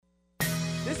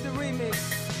This is the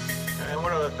remix. And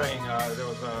one other thing, there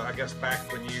was, I guess,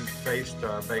 back when you faced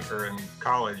Baker in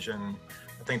college, and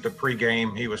I think the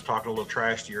pregame, he was talking a little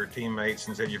trash to your teammates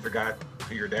and said you forgot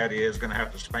who your daddy is, going to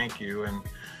have to spank you. And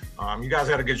you guys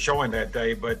had a good showing that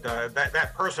day, but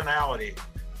that personality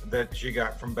that you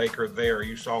got from Baker there,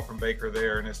 you saw from Baker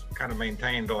there, and it's kind of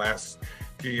maintained the last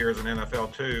few years in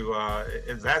NFL too.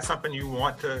 Is that something you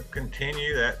want to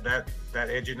continue, that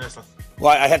edginess? Well,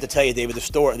 I have to tell you, David, the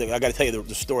story. I got to tell you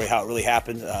the story how it really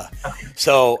happened.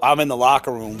 So I'm in the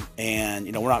locker room, and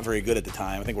we're not very good at the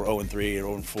time. I think we're 0-3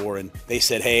 or 0-4, and they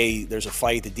said, "Hey, there's a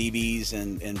fight." The DBs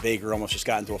and Baker almost just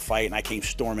got into a fight, and I came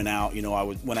storming out. I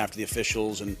went after the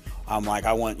officials, and I'm like,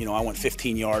 I want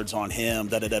 15 yards on him.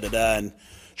 Da da da da da. And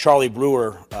Charlie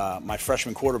Brewer, my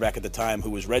freshman quarterback at the time, who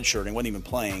was redshirting, wasn't even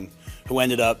playing, who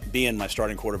ended up being my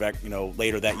starting quarterback,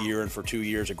 later that year and for 2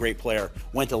 years, a great player,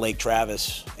 went to Lake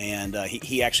Travis, and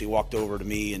he actually walked over to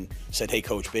me and said, "Hey,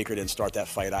 Coach, Baker didn't start that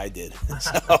fight, I did."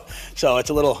 So it's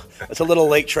a little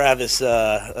Lake Travis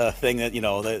thing that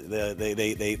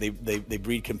they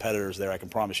breed competitors there. I can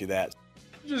promise you that.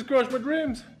 You just crushed my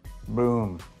dreams.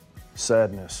 Boom,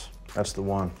 sadness. That's the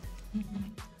one.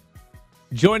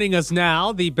 Joining us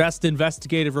now, the best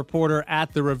investigative reporter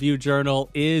at the Review Journal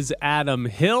is Adam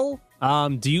Hill.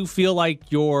 Do you feel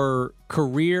like your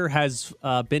career has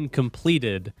been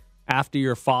completed after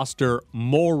your Foster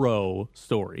Moreau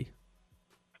story?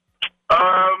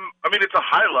 I mean, it's a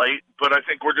highlight, but I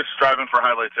think we're just striving for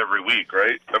highlights every week,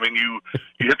 right? I mean, you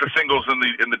hit the singles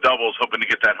and the doubles, hoping to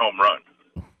get that home run.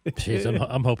 Jeez,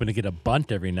 I'm hoping to get a bunt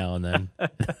every now and then.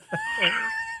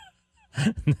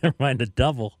 Never mind a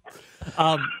double.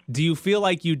 Do you feel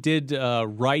like you did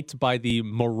right by the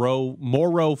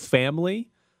Moreau family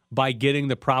by getting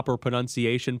the proper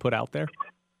pronunciation put out there?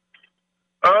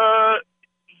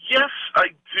 Yes, I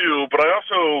do, but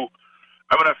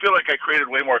I feel like I created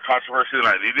way more controversy than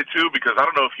I needed to, because I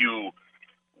don't know if you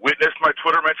witnessed my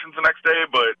Twitter mentions the next day,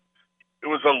 but it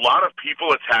was a lot of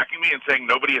people attacking me and saying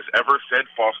nobody has ever said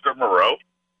Foster Moreau.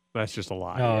 That's just a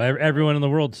lie. Oh, everyone in the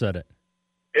world said it.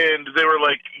 And they were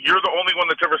like, "You're the only one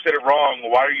that's ever said it wrong.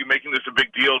 Why are you making this a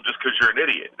big deal just because you're an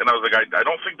idiot?" And I was like, I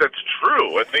don't think that's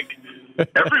true. I think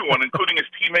everyone, including his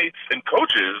teammates and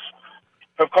coaches,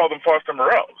 have called him Foster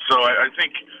Moreau. So I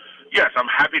think, yes, I'm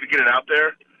happy to get it out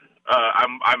there.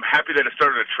 I'm happy that it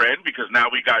started a trend, because now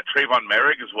we got Trayvon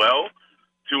Merrick as well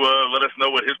to let us know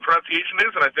what his pronunciation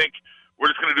is. And I think we're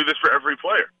just going to do this for every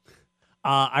player.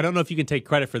 I don't know if you can take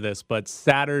credit for this, but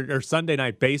Saturday or Sunday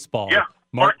Night Baseball. Yeah.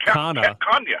 Mark Kanya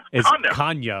is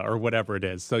Kanya or whatever it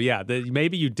is. So, yeah,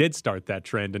 maybe you did start that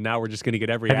trend, and now we're just going to get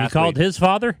every athlete. Have you called his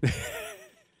father?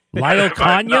 Lyle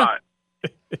Kanya?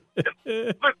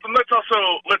 Let's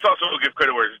also give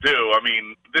credit where it's due. I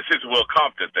mean, this is a Will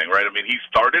Compton thing, right? I mean, he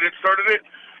started it,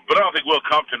 but I don't think Will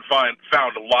Compton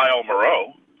found Lyle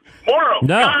Moreau. Moreau.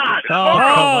 No.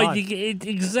 God.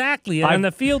 Exactly. And on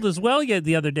the field as well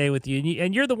the other day with you,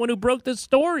 and you're the one who broke this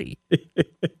story.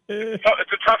 It's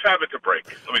a tough habit to break,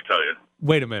 let me tell you.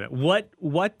 Wait a minute.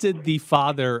 What did the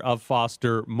father of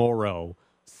Foster Moreau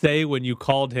say when you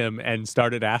called him and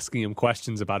started asking him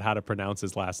questions about how to pronounce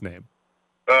his last name?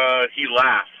 He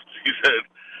laughed. He said,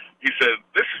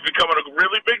 "This is becoming a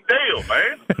really big deal,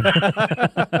 man."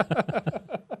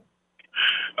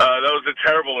 That was a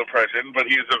terrible impression, but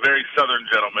he's a very Southern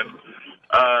gentleman.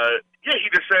 Yeah, he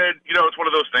just said, it's one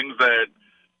of those things that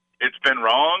it's been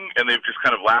wrong, and they've just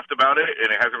kind of laughed about it,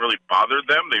 and it hasn't really bothered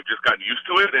them. They've just gotten used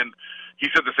to it, and he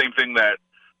said the same thing that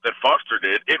Foster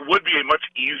did. It would be a much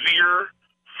easier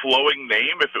flowing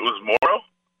name if it was Morrow.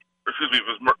 Excuse me, if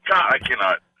it was God, I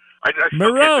cannot. I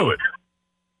still can't do it.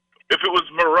 If it was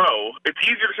Moreau, it's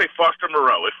easier to say Foster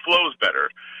Moreau. It flows better.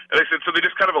 And they said, so they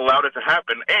just kind of allowed it to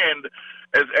happen. And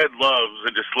as Ed loves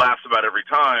and just laughs about every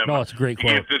time, it's a great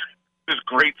quote. He has this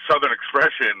great Southern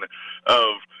expression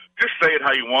of, just say it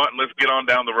how you want and let's get on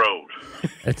down the road.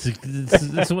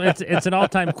 It's an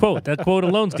all-time quote. That quote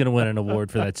alone's going to win an award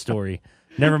for that story.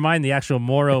 Never mind the actual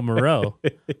Moreau.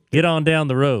 Get on down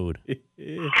the road.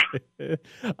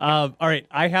 All right,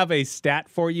 I have a stat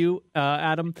for you,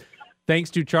 Adam.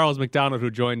 Thanks to Charles McDonald, who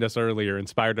joined us earlier,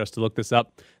 inspired us to look this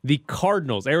up. The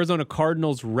Cardinals, Arizona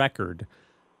Cardinals record,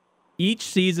 each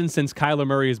season since Kyler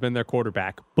Murray has been their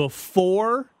quarterback,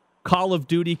 before Call of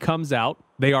Duty comes out,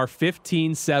 they are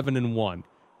 15-7-1.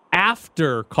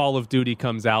 After Call of Duty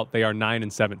comes out, they are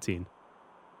 9-17.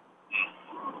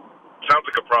 Sounds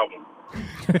like a problem.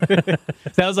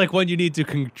 Sounds like one you need to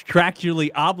contractually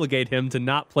obligate him to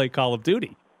not play Call of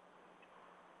Duty.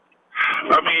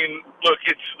 I mean, look,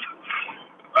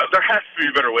 there has to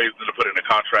be better ways than to put it in a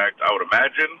contract, I would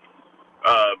imagine.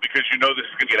 because you know this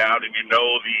is going to get out and you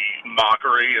know the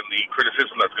mockery and the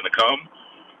criticism that's going to come.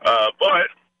 But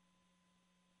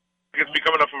it's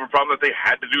become enough of a problem that they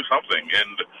had to do something.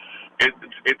 And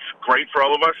it's great for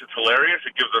all of us. It's hilarious.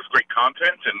 It gives us great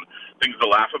content and things to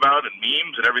laugh about and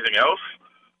memes and everything else.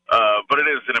 But it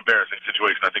is an embarrassing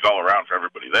situation, I think, all around for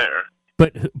everybody there.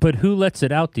 But who lets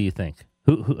it out, do you think?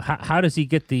 How does he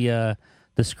get the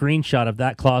screenshot of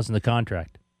that clause in the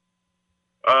contract?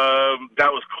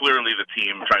 That was clearly the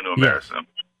team trying to embarrass him.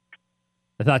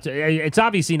 I thought it's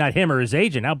obviously not him or his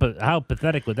agent. How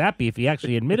pathetic would that be if he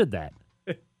actually admitted that?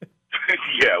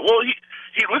 Yeah, well, he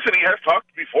has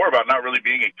talked before about not really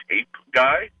being a tape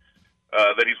guy,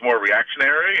 that he's more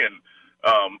reactionary, and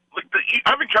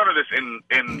I've encountered this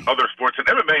in other sports, and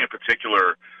MMA in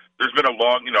particular. There's been a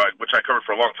long, which I covered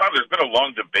for a long time. There's been a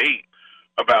long debate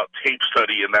about tape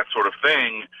study and that sort of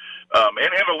thing,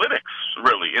 and analytics,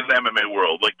 really, in the MMA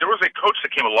world. Like, there was a coach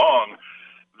that came along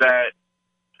that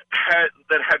had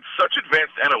such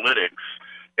advanced analytics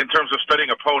in terms of studying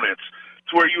opponents,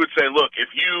 to where you would say, look,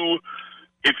 if you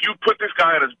put this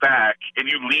guy on his back and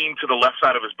you lean to the left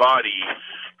side of his body,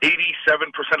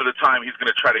 87% of the time he's going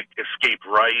to try to escape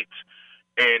right.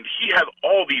 And he had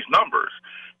all these numbers.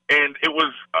 And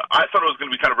I thought it was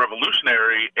going to be kind of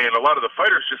revolutionary. And a lot of the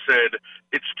fighters just said,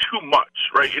 it's too much,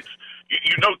 right?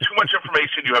 You know too much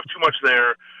information. You have too much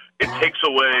there. It takes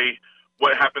away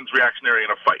what happens reactionary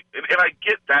in a fight. And I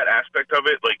get that aspect of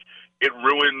it. Like, it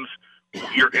ruins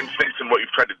your instincts and what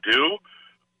you've tried to do.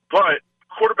 But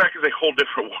quarterback is a whole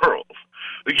different world.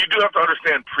 Like, you do have to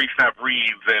understand pre-snap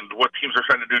reads and what teams are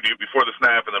trying to do to you before the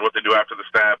snap, and then what they do after the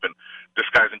snap, and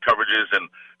disguising coverages.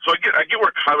 And so I get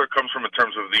where Kyler comes from in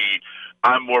terms of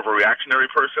I'm more of a reactionary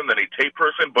person than a tape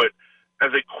person. But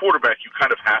as a quarterback, you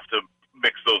kind of have to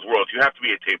mix those worlds. You have to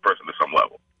be a tape person to some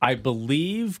level. I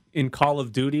believe in Call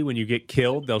of Duty, when you get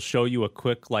killed, they'll show you a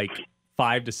quick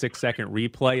 5 to 6 second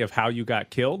replay of how you got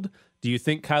killed. Do you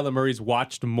think Kyler Murray's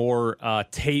watched more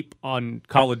tape on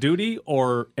Call of Duty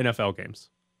or NFL games?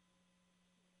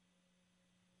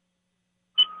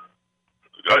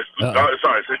 Sorry,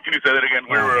 can you say that again?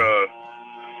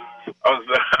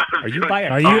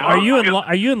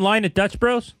 Are you in line at Dutch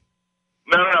Bros?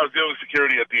 No, I was dealing with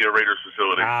security at the Raiders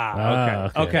facility.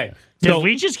 Okay. Did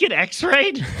we just get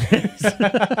X-rayed? No,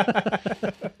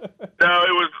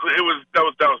 that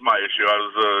was my issue. I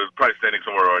was probably standing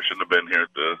somewhere where I shouldn't have been here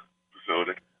at the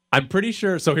facility. I'm pretty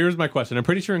sure. So here's my question. I'm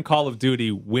pretty sure in Call of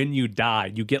Duty, when you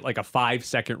die, you get a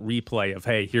 5-second replay of,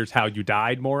 hey, here's how you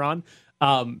died, moron.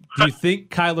 Do you think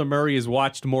Kyler Murray has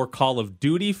watched more Call of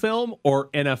Duty film or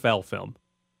NFL film?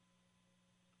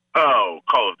 Oh,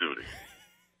 Call of Duty.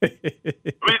 I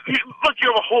mean, look, you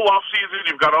have a whole off season.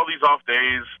 You've got all these off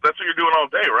days. That's what you're doing all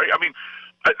day, right? I mean,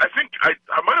 I think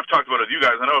I might have talked about it with you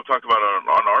guys. I know I've talked about it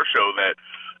on our show that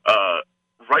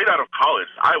right out of college,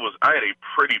 I had a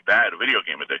pretty bad video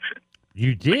game addiction.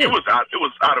 You did? It was out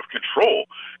of control,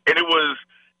 and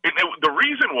the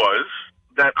reason was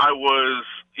that I was,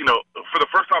 for the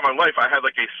first time in my life, I had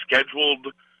a scheduled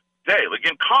day. Like,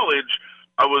 in college,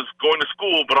 I was going to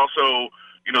school, but also,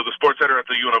 the sports editor at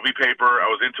the UNLV paper. I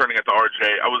was interning at the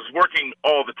RJ. I was working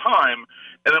all the time,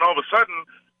 and then all of a sudden,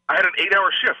 I had an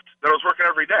 8-hour shift that I was working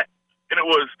every day. And it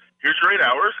was, here's your 8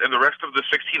 hours, and the rest of the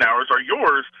 16 hours are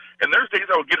yours. And there's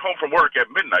days I would get home from work at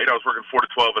midnight. I was working 4 to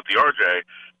 12 at the RJ.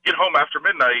 Get home after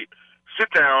midnight, sit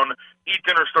down, eat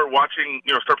dinner, start watching,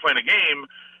 start playing a game.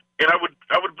 And I would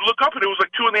look up, and it was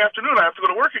 2 in the afternoon. I have to go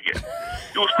to work again.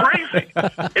 It was crazy,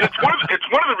 and it's one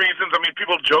of the reasons. I mean,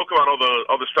 people joke about all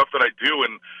the stuff that I do,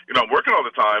 and I'm working all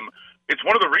the time. It's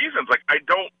one of the reasons. I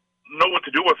don't know what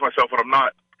to do with myself when I'm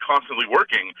not constantly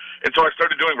working. And so I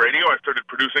started doing radio. I started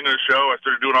producing a show. I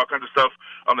started doing all kinds of stuff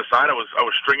on the side. I was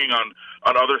stringing on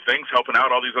other things, helping out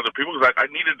all these other people because I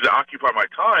needed to occupy my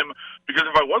time, because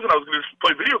if I wasn't, I was going to just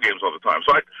play video games all the time.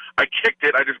 So I kicked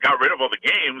it. I just got rid of all the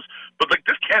games. But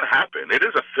this can't happen. It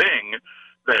is a thing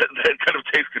that kind of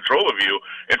takes control of you.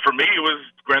 And for me, it was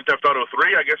Grand Theft Auto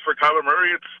 3. I guess for Kyler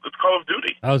Murray, it's Call of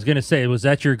Duty. I was going to say, was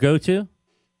that your go-to?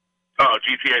 Oh,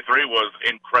 GTA 3 was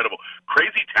incredible.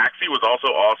 Crazy Taxi was also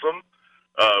awesome.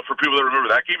 For people that remember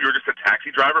that game, you were just a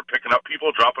taxi driver picking up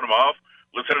people, dropping them off,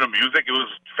 listening to music. It was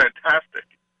fantastic.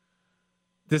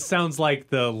 This sounds like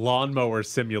the lawnmower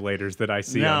simulators that I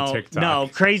see on TikTok. No,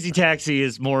 Crazy Taxi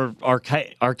is more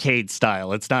arcade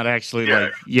style. It's not actually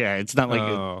it's not like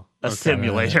a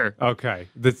simulator. Okay.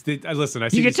 Listen, I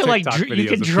see you get to you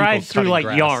can drive through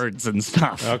yards and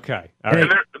stuff. Okay. All right.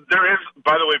 And there is,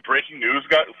 by the way, breaking news.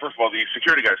 First of all, the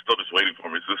security guy's still just waiting for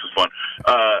me, so this is fun.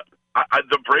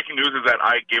 The breaking news is that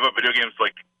I gave up video games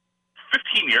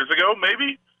 15 years ago,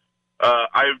 maybe.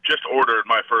 I've just ordered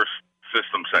my first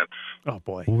system since. Oh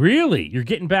boy. Really? You're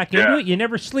getting back into Yeah. it? You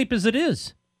never sleep as it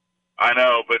is. I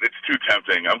know, but it's too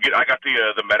tempting. I got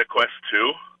the MetaQuest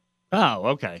 2. Oh,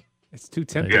 okay. It's too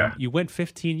tempting. Yeah. You went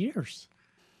 15 years.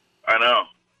 I know,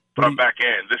 but What I'm back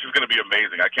in. This is going to be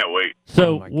amazing. I can't wait.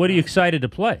 So, my what are you God. excited to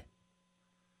play?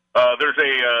 There's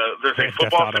a Grand Theft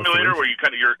football Auto simulator 3.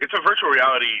 where it's a virtual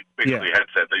reality basically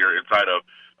headset that you're inside of.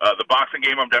 The boxing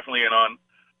game I'm definitely in on.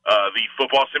 The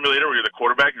football simulator where you're the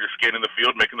quarterback and you're scanning the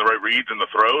field, making the right reads and the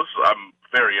throws. I'm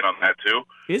very in on that too.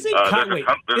 Isn't there's a wait,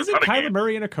 ton- there's a isn't ton of Kyler games.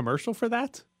 Murray in a commercial for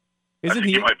that? I Isn't think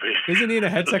he? he might be. Isn't he in a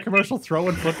headset commercial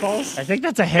throwing footballs? I think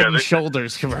that's a Head and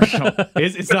Shoulders commercial.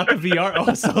 It's not the VR.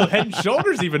 Oh, so Head and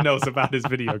Shoulders even knows about his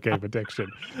video game addiction.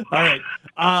 All right,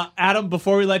 Adam.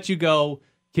 Before we let you go,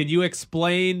 can you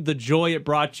explain the joy it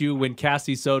brought you when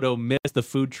Cassie Soto missed the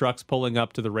food trucks pulling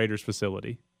up to the Raiders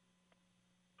facility?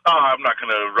 I'm not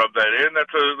going to rub that in. That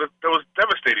was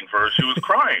devastating for her. She was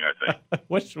crying, I think.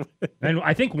 Which? And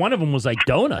I think one of them was like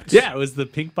donuts. Yeah, it was the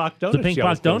Pink Box Donut. The Pink show.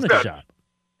 Box Donut shop.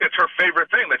 It's her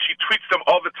favorite thing that she tweets them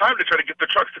all the time to try to get the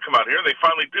trucks to come out here, and they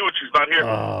finally do, and she's not here.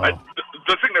 Oh.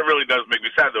 The thing that really does make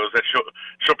me sad, though, is that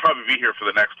she'll probably be here for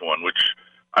the next one, which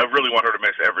I really want her to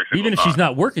miss every single Even if time. she's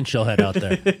not working, she'll head out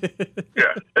there.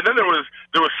 Yeah, and then there was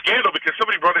scandal because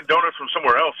somebody brought in donuts from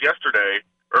somewhere else yesterday,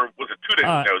 or was it 2 days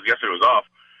ago? Yesterday was off,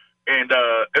 and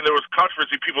there was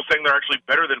controversy. People saying they're actually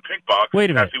better than Pink Box. Wait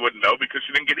a minute. Cassie wouldn't know because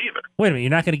she didn't get either. Wait a minute, you're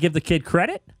not going to give the kid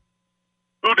credit?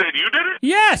 Who did? You did it?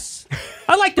 Yes.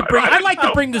 I like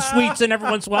to bring the sweets in every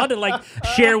once in a while to like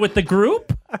share with the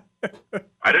group. I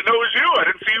didn't know it was you. I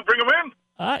didn't see you bring them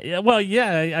in. Yeah, well,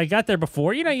 yeah, I got there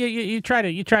before. You know, you try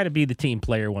to be the team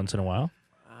player once in a while.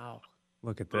 Wow,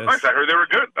 look at this. Nice. I heard they were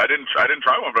good. I didn't try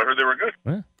one, but I heard they were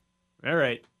good. All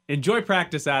right, enjoy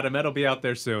practice, Adam. It'll be out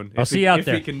there soon. I'll see you out if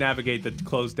there. If we can navigate the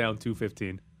close down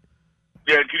 2:15.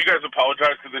 Yeah, can you guys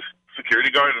apologize to this security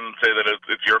guard and say that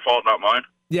it's your fault, not mine?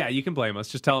 Yeah, you can blame us.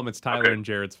 Just tell him it's Tyler and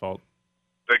Jared's fault.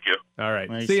 Thank you. All right.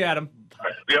 Nice. See you, Adam. All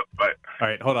right. Yep, bye. All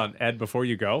right, hold on. Ed, before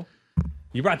you go,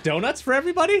 you brought donuts for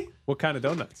everybody? What kind of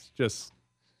donuts? Just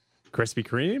Krispy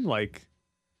Kreme? Like,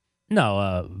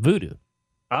 No, Voodoo.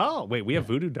 oh, wait, we have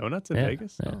Voodoo Donuts in Yeah,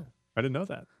 Vegas? yeah. Oh, I didn't know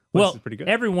that. Well, this is pretty good.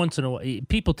 every once in a while,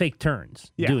 people take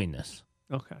turns Yeah. doing this.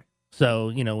 Okay. So,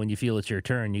 you know, when you feel it's your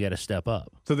turn, you got to step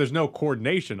up. So there's no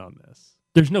coordination on this.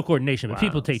 There's no coordination, but Wow.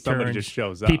 people take Somebody turns. just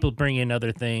shows up. People bring in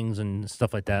other things and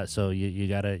stuff like that. So you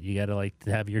gotta like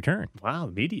to have your turn. Wow,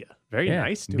 media. Very Yeah,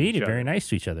 nice to media, each other. very nice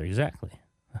to each other. Exactly.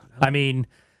 I mean,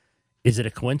 is it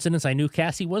a coincidence I knew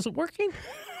Cassie wasn't working?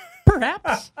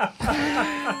 Perhaps.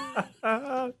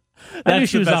 I knew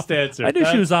she was off. Answer. I knew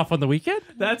she was off on the weekend.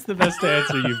 That's the best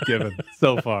answer you've given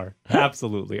so far.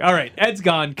 Absolutely. All right, Ed's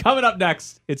gone. Coming up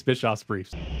next, it's Bischoff's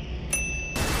Briefs.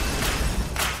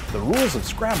 The rules of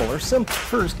Scrabble are simple.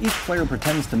 First, each player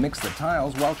pretends to mix the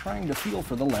tiles while trying to feel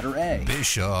for the letter A.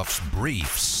 Bischoff's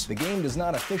Briefs. The game does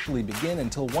not officially begin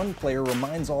until one player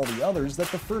reminds all the others that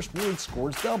the first word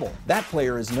scores double. That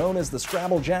player is known as the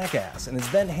Scrabble Jackass and is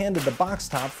then handed the box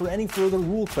top for any further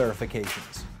rule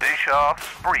clarifications. Bischoff's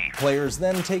Briefs. Players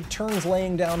then take turns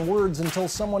laying down words until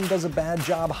someone does a bad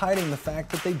job hiding the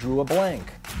fact that they drew a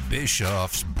blank.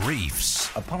 Bischoff's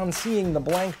Briefs. Upon seeing the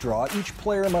blank draw, each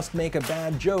player must make a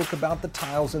bad joke about the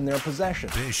tiles in their possession.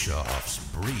 Bischoff's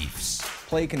Briefs.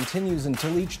 Play continues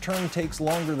until each turn takes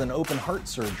longer than open heart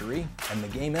surgery, and the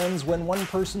game ends when one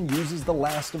person uses the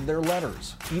last of their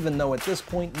letters. Even though at this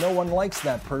point no one likes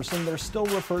that person, they're still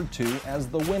referred to as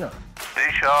the winner.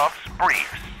 Bischoff's Briefs.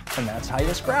 And that's how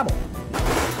you Scrabble.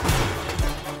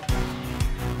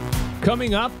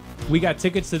 Coming up, we got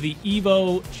tickets to the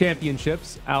Evo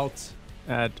Championships out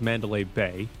at Mandalay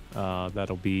Bay.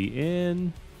 That'll be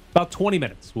in about 20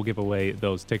 minutes. We'll give away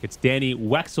those tickets. Danny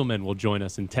Wexelman will join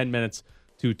us in 10 minutes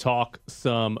to talk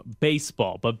some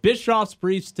baseball. But Bischoff's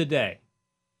Briefs today.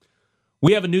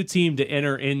 We have a new team to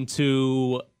enter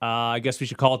into, I guess we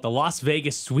should call it the Las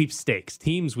Vegas Sweepstakes.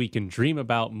 Teams we can dream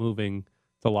about moving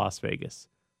to Las Vegas,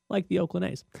 like the Oakland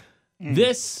A's.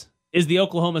 This is the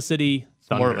Oklahoma City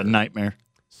Thunder. More of a nightmare.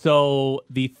 So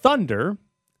the Thunder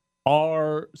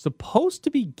are supposed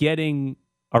to be getting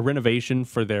a renovation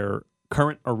for their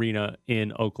current arena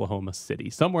in Oklahoma City,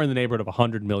 somewhere in the neighborhood of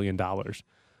 $100 million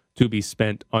to be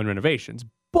spent on renovations.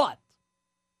 But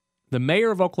the mayor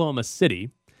of Oklahoma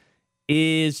City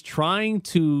is trying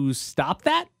to stop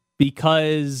that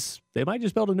because they might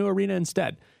just build a new arena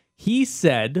instead. He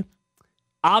said,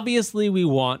 obviously, we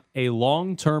want a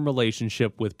long-term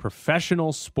relationship with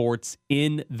professional sports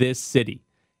in this city.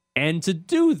 And to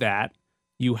do that,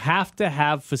 you have to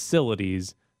have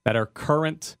facilities that are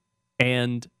current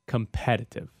and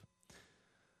competitive.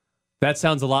 That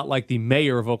sounds a lot like the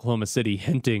mayor of Oklahoma City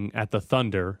hinting at the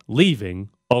Thunder leaving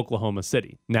Oklahoma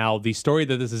City. Now, the story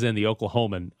that this is in, the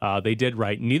Oklahoman, they did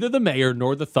write, neither the mayor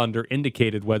nor the Thunder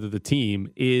indicated whether the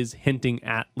team is hinting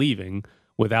at leaving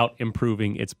without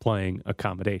improving its playing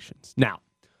accommodations. Now,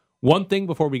 one thing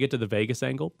before we get to the Vegas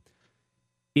angle,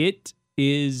 it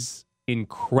is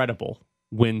incredible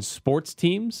when sports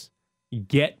teams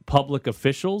get public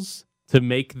officials to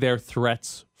make their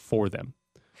threats for them.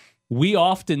 We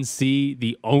often see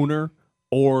the owner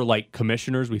or like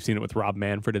commissioners, we've seen it with Rob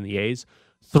Manfred and the A's,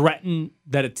 threaten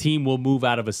that a team will move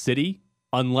out of a city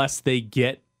unless they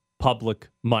get public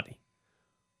money.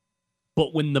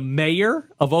 But when the mayor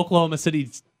of Oklahoma City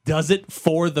does it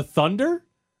for the Thunder,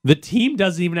 the team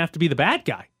doesn't even have to be the bad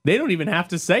guy. They don't even have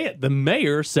to say it. The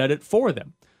mayor said it for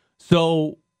them.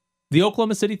 So the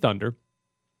Oklahoma City Thunder,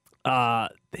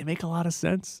 they make a lot of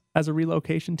sense as a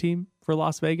relocation team for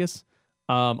Las Vegas.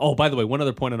 By the way, one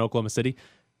other point on Oklahoma City.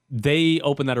 They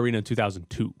opened that arena in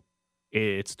 2002.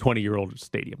 It's a 20-year-old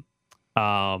stadium.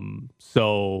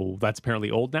 So that's apparently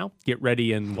old now. Get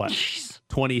ready in,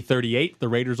 2038, the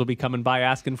Raiders will be coming by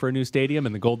asking for a new stadium,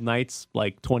 and the Golden Knights,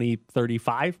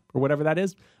 2035 or whatever that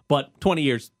is. But 20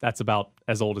 years, that's about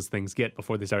as old as things get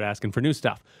before they start asking for new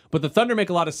stuff. But the Thunder make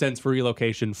a lot of sense for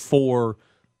relocation for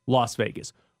Las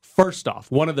Vegas. First off,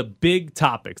 one of the big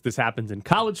topics, this happens in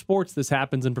college sports, this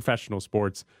happens in professional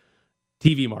sports,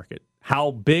 TV market.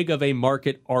 How big of a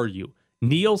market are you?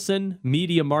 Nielsen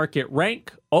Media Market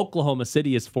Rank, Oklahoma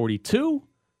City is 42,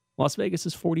 Las Vegas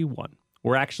is 41.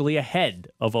 We're actually ahead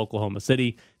of Oklahoma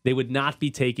City. They would not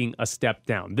be taking a step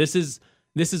down. This is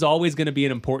always going to be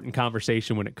an important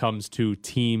conversation when it comes to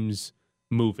teams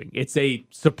moving. It's a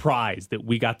surprise that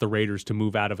we got the Raiders to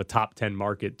move out of a top 10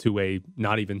 market to a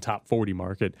not even top 40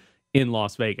 market in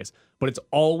Las Vegas. But it's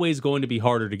always going to be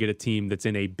harder to get a team that's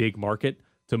in a big market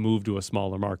to move to a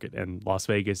smaller market. And Las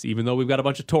Vegas, even though we've got a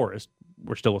bunch of tourists,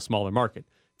 we're still a smaller market.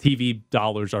 TV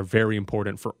dollars are very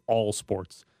important for all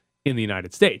sports in the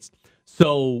United States.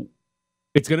 So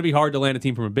it's going to be hard to land a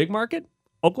team from a big market.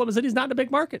 Oklahoma City's not in a big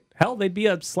market. Hell, they'd be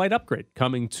a slight upgrade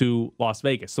coming to Las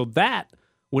Vegas. So that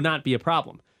would not be a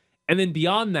problem. And then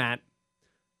beyond that,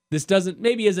 this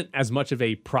maybe isn't as much of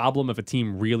a problem if a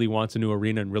team really wants a new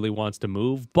arena and really wants to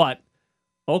move, but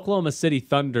Oklahoma City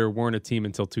Thunder weren't a team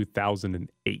until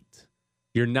 2008.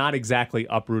 You're not exactly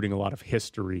uprooting a lot of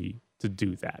history to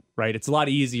do that, right? It's a lot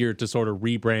easier to sort of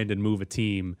rebrand and move a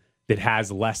team that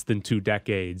has less than 2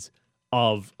 decades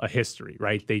of a history,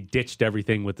 right? They ditched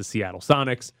everything with the Seattle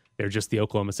Sonics. They're just the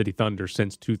Oklahoma City Thunder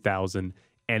since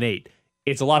 2008.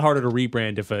 It's a lot harder to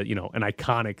rebrand if an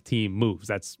iconic team moves.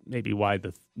 That's maybe why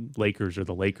the Lakers are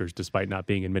the Lakers, despite not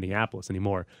being in Minneapolis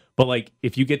anymore. But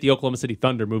if you get the Oklahoma City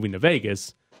Thunder moving to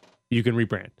Vegas, you can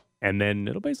rebrand. And then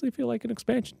it'll basically feel like an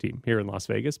expansion team here in Las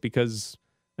Vegas because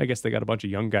I guess they got a bunch of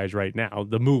young guys right now.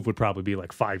 The move would probably be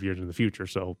 5 years in the future.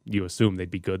 So you assume they'd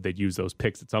be good. They'd use those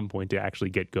picks at some point to actually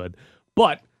get good.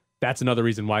 But that's another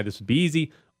reason why this would be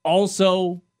easy.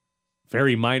 Also,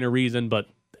 very minor reason, but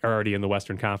they're already in the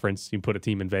Western Conference. You put a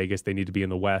team in Vegas, they need to be in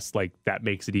the West. That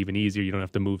makes it even easier. You don't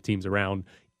have to move teams around,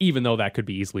 even though that could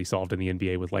be easily solved in the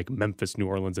NBA with Memphis, New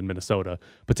Orleans, and Minnesota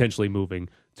potentially moving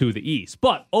to the East.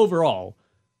 But overall,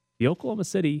 the Oklahoma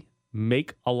City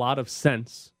make a lot of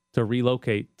sense to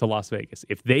relocate to Las Vegas.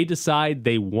 If they decide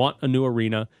they want a new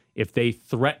arena, if they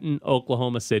threaten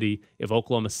Oklahoma City, if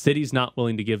Oklahoma City's not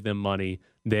willing to give them money,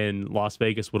 then Las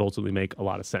Vegas would ultimately make a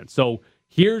lot of sense. So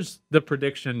here's the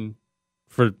prediction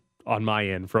on my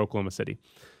end for Oklahoma City.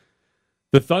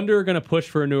 The Thunder are going to push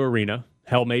for a new arena.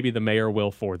 Hell, maybe the mayor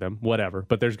will for them, whatever.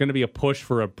 But there's going to be a push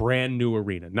for a brand new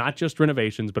arena, not just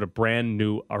renovations, but a brand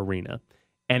new arena.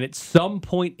 And at some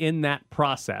point in that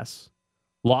process,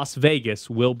 Las Vegas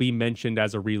will be mentioned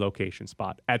as a relocation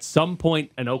spot. At some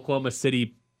point, an Oklahoma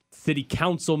City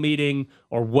council meeting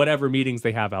or whatever meetings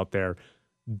they have out there,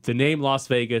 the name Las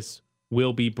Vegas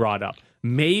will be brought up.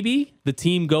 Maybe the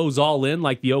team goes all in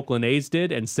like the Oakland A's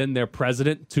did and send their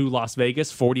president to Las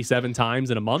Vegas 47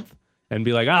 times in a month and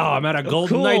be like, oh, I'm at a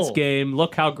Golden Knights game.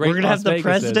 Look how great We're going to have the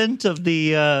president of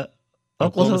the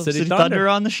Oklahoma City Thunder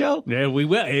on the show. Yeah, we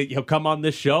will. He'll come on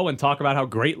this show and talk about how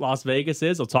great Las Vegas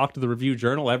is. He'll talk to the Review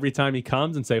Journal every time he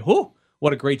comes and say, whoo,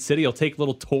 what a great city. He'll take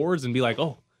little tours and be like,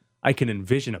 oh, I can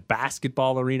envision a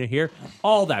basketball arena here.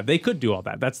 All that. They could do all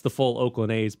that. That's the full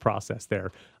Oakland A's process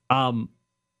there.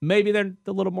 Maybe they're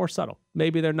a little more subtle.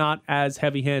 Maybe they're not as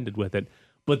heavy-handed with it.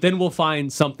 But then we'll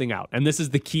find something out. And this is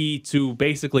the key to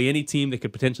basically any team that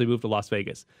could potentially move to Las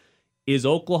Vegas. Is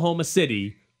Oklahoma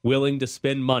City willing to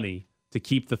spend money to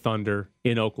keep the Thunder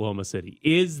in Oklahoma City?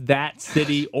 Is that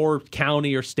city or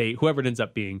county or state, whoever it ends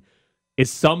up being,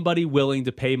 Is somebody willing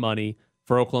to pay money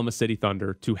for Oklahoma City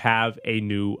Thunder to have a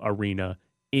new arena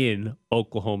in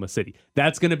Oklahoma City?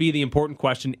 That's going to be the important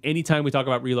question anytime we talk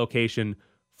about relocation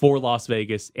for Las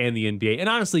Vegas and the NBA, and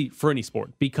honestly, for any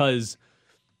sport, because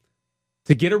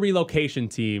to get a relocation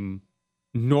team,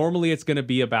 normally it's going to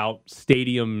be about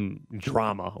stadium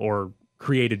drama or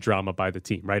created drama by the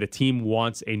team, right? A team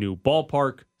wants a new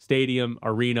ballpark, stadium,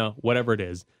 arena, whatever it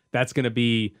is. That's going to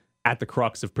be at the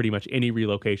crux of pretty much any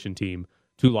relocation team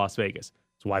to Las Vegas.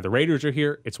 It's why the Raiders are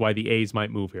here. It's why the A's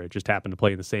might move here. It just happened to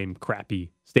play in the same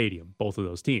crappy stadium, both of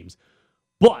those teams.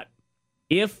 But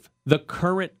if the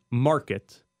current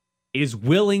market is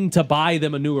willing to buy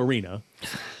them a new arena,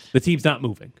 the team's not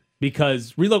moving.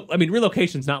 Because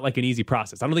relocation is not like an easy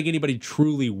process. I don't think anybody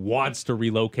truly wants to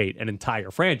relocate an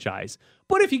entire franchise.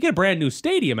 But if you get a brand new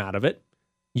stadium out of it,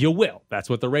 you will. That's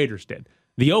what the Raiders did.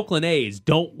 The Oakland A's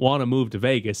don't want to move to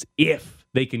Vegas if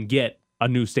they can get a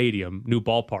new stadium, new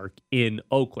ballpark in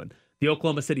Oakland. The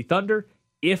Oklahoma City Thunder,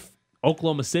 if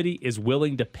Oklahoma City is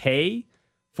willing to pay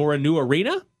for a new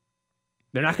arena,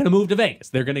 they're not going to move to Vegas.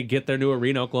 They're going to get their new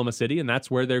arena, Oklahoma City, and that's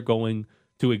where they're going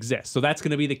to exist. So that's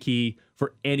going to be the key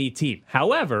for any team.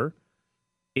 However,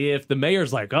 if the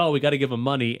mayor's like, oh, we got to give them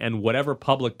money, and whatever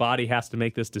public body has to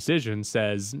make this decision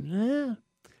says,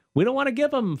 we don't want to give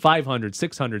them $500,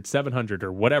 $600, $700,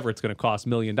 or whatever it's going to cost $1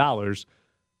 million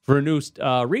for a new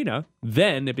arena,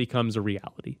 then it becomes a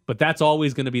reality. But that's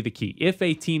always going to be the key. If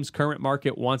a team's current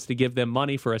market wants to give them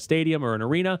money for a stadium or an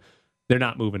arena, they're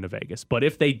not moving to Vegas. But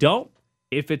if they don't,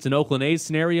 if it's an Oakland A's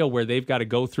scenario where they've got to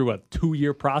go through a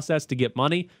 2-year process to get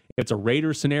money, if it's a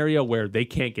Raiders scenario where they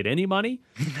can't get any money,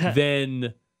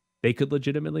 then they could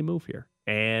legitimately move here.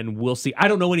 And we'll see. I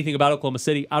don't know anything about Oklahoma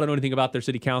City. I don't know anything about their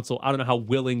city council. I don't know how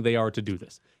willing they are to do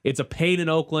this. It's a pain in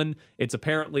Oakland. It's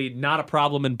apparently not a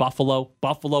problem in Buffalo.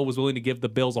 Buffalo was willing to give the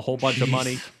Bills a whole bunch of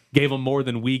money, gave them more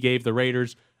than we gave the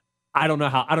Raiders. I don't know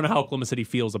how Oklahoma City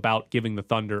feels about giving the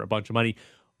Thunder a bunch of money.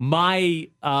 My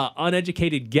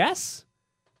uneducated guess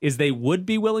is they would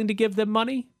be willing to give them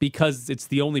money because it's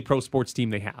the only pro sports team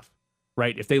they have,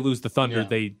 right? If they lose the Thunder,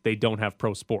 they don't have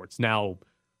pro sports. Now,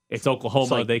 it's Oklahoma.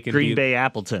 It's like they can Green Bay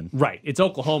Appleton. Right. It's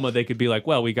Oklahoma. They could be like,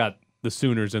 well, we got the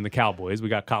Sooners and the Cowboys. We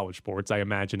got college sports. I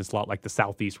imagine it's a lot like the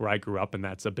Southeast where I grew up, and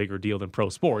that's a bigger deal than pro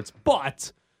sports.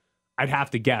 But I'd have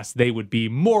to guess they would be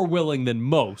more willing than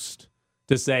most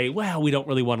to say, well, we don't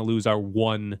really want to lose our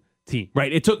one team,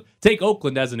 right? Take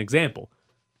Oakland as an example.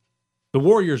 The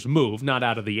Warriors moved, not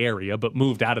out of the area, but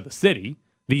moved out of the city.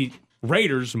 The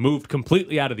Raiders moved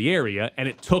completely out of the area, and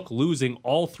it took losing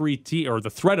all three or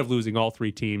the threat of losing all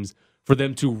three teams for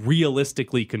them to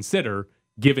realistically consider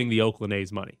giving the Oakland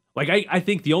A's money. Like, I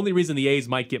think the only reason the A's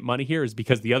might get money here is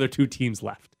because the other two teams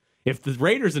left. If the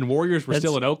Raiders and Warriors were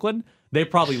still in Oakland, they're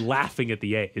probably laughing at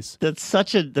the A's. That's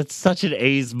such an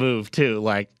A's move, too.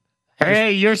 Like,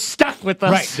 hey, you're stuck with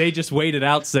us. Right. They just waited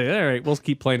out, say, all right, we'll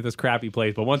keep playing at this crappy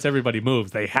place. But once everybody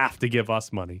moves, they have to give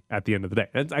us money at the end of the day.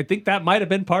 And I think that might have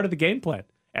been part of the game plan.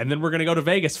 And then we're going to go to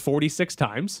Vegas 46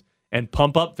 times and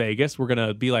pump up Vegas. We're going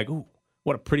to be like, ooh,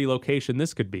 what a pretty location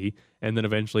this could be. And then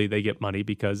eventually they get money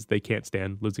because they can't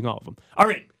stand losing all of them. All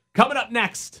right, coming up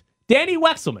next, Danny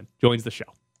Wexelman joins the show.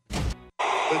 The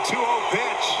 2-0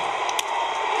 pitch.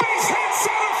 Base hit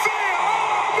center field.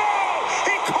 Oh,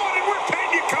 no! He caught it. Where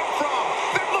can you come from?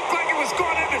 That looked like it was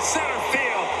going into center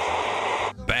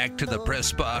field. Back to the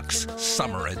Press Box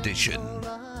Summer Edition.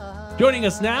 Joining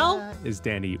us now is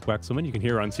Danny Wexelman. You can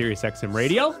hear her on Sirius XM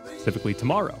Radio, specifically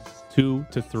tomorrow, 2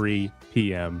 to 3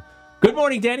 p.m. Good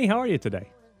morning, Danny. How are you today?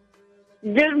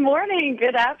 Good morning.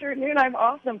 Good afternoon. I'm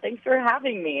awesome. Thanks for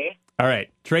having me. All right.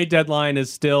 Trade deadline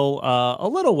is still a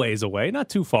little ways away, not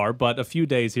too far, but a few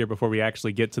days here before we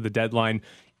actually get to the deadline.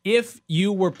 If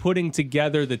you were putting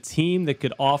together the team that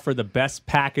could offer the best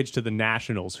package to the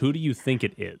Nationals, who do you think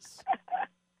it is?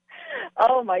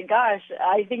 Oh my gosh,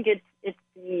 I think it's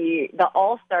the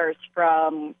All-Stars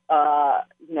from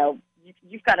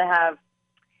you've got to have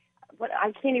what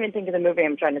I can't even think of the movie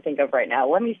I'm trying to think of right now.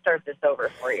 Let me start this over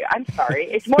for you. I'm sorry.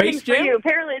 It's morning for you.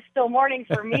 Apparently it's still morning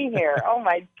for me here. Oh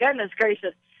my goodness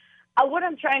gracious. What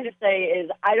I'm trying to say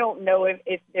is I don't know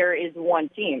if there is one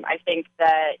team. I think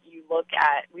that you look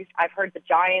at, I've heard the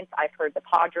Giants, I've heard the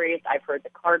Padres, I've heard the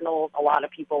Cardinals. A lot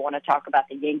of people want to talk about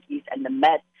the Yankees and the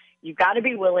Mets. You've got to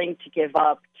be willing to give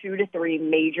up 2 to 3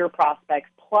 major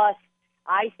prospects, plus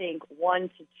I think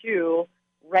 1 to 2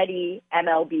 ready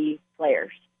MLB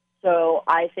players. So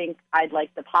I think I'd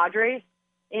like the Padres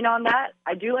in on that.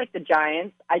 I do like the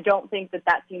Giants. I don't think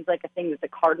that seems like a thing that the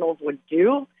Cardinals would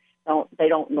do. They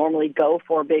don't normally go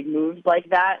for big moves like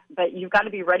that. But you've got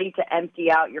to be ready to empty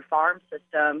out your farm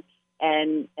system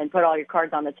and put all your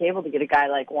cards on the table to get a guy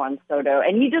like Juan Soto.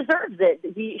 And he deserves it.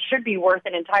 He should be worth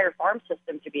an entire farm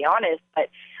system, to be honest. But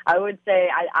I would say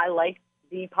I like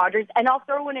the Padres. And I'll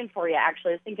throw one in for you,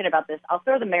 actually. I was thinking about this. I'll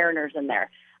throw the Mariners in there.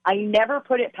 I never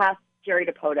put it past Jerry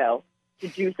Dipoto to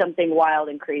do something wild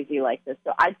and crazy like this.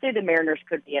 So I'd say the Mariners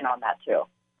could be in on that, too.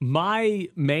 My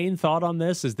main thought on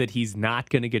this is that he's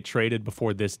not going to get traded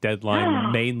before this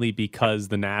deadline, mainly because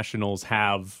the Nationals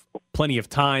have plenty of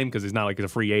time because he's not like a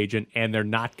free agent, and they're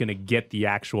not going to get the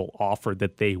actual offer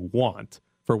that they want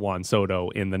for Juan Soto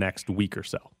in the next week or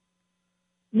so.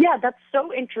 Yeah, that's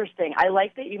so interesting. I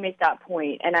like that you make that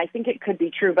point, and I think it could be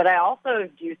true. But I also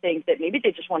do think that maybe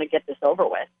they just want to get this over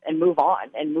with and move on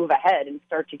and move ahead and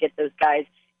start to get those guys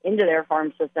into their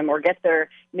farm system or get their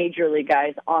major league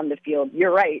guys on the field.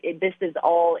 You're right. This is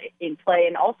all in play.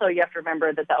 And also you have to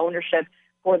remember that the ownership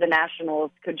for the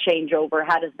Nationals could change over.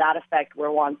 How does that affect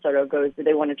where Juan Soto goes? Do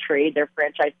they want to trade their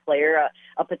franchise player,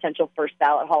 a potential first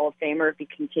ballot Hall of Famer, if he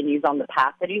continues on the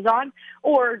path that he's on?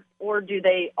 Or do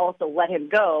they also let him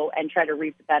go and try to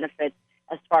reap the benefits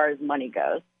as far as money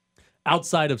goes?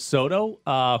 Outside of Soto,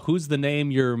 who's the name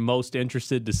you're most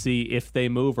interested to see if they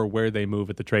move or where they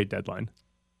move at the trade deadline?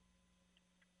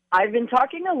 I've been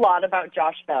talking a lot about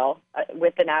Josh Bell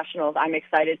with the Nationals. I'm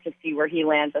excited to see where he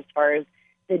lands as far as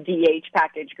the DH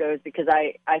package goes because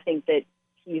I think that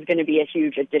he's going to be a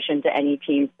huge addition to any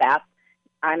team's stats.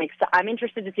 I'm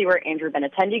interested to see where Andrew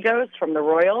Benintendi goes from the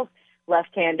Royals,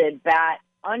 left-handed bat,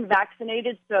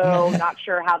 unvaccinated, so not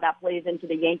sure how that plays into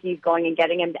the Yankees going and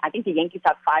getting him. I think the Yankees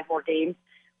have 5 more games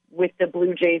with the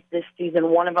Blue Jays this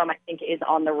season. One of them, I think, is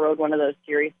on the road, one of those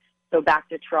series. So back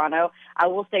to Toronto. I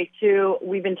will say, too,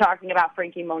 we've been talking about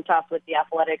Frankie Montas with the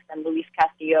Athletics and Luis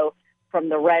Castillo from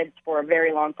the Reds for a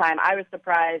very long time. I was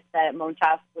surprised that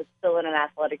Montas was still in an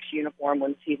Athletics uniform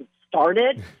when the season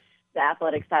started. The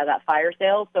Athletics had that fire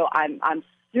sale. So I'm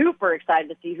super excited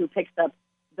to see who picks up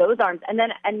those arms. And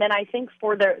then I think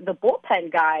for the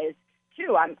bullpen guys,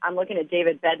 too, I'm looking at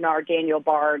David Bednar, Daniel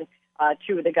Bard,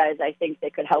 2 of the guys I think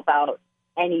that could help out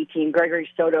any team. Gregory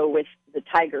Soto with the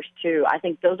Tigers, too. I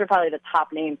think those are probably the top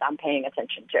names I'm paying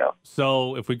attention to.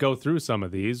 So if we go through some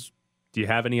of these, do you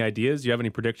have any ideas? Do you have any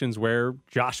predictions where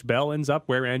Josh Bell ends up,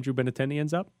 where Andrew Benintendi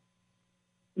ends up?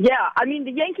 Yeah, I mean,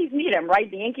 the Yankees need him, right?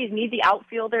 The Yankees need the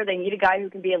outfielder. They need a guy who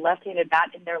can be a left-handed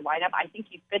bat in their lineup. I think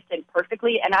he fits in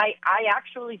perfectly, and I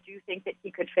actually do think that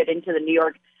he could fit into the New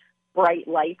York bright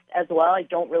lights as well. I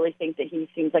don't really think that he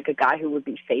seems like a guy who would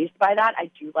be fazed by that.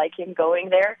 I do like him going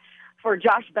there. For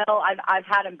Josh Bell, I've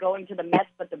had him going to the Mets,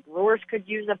 but the Brewers could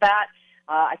use a bat.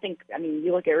 I mean,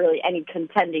 you look at really any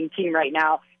contending team right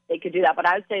now, they could do that. But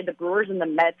I would say the Brewers and the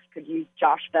Mets could use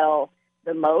Josh Bell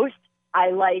the most.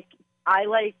 I like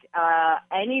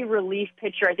any relief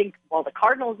pitcher. I think, well, the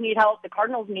Cardinals need help. The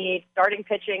Cardinals need starting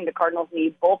pitching. The Cardinals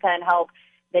need bullpen help.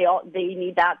 They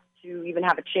need that to even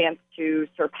have a chance to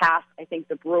surpass, I think,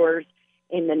 the Brewers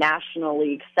in the National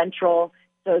League Central.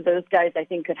 So those guys, I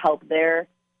think, could help there.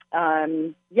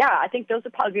 I think those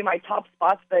would probably be my top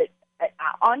spots. But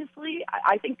honestly,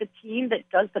 I think the team that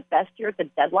does the best here at the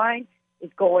deadline is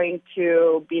going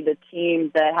to be the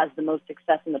team that has the most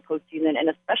success in the postseason, and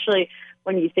especially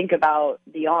when you think about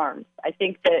the arms. I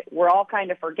think that we're all kind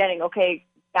of forgetting, okay,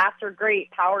 bats are great,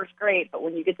 power's great, but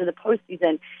when you get to the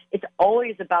postseason, it's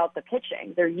always about the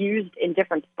pitching. They're used in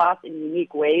different spots in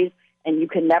unique ways, and you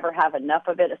can never have enough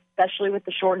of it, especially with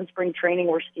the shortened spring training.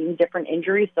 We're seeing different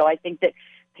injuries, so I think that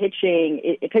pitching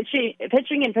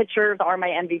and pitchers are my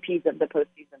MVPs of the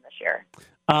postseason this year.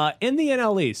 In the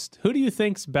NL East, who do you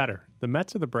think's better, the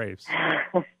Mets or the Braves?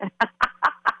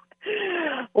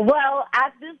 Well,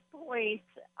 at this point,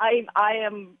 I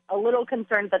am a little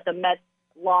concerned that the Mets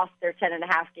lost their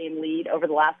 10.5-game lead over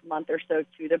the last month or so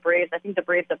to the Braves. I think the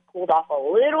Braves have cooled off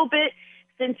a little bit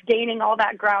since gaining all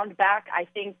that ground back. I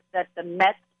think that the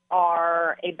Mets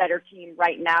are a better team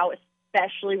right now,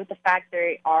 especially with the fact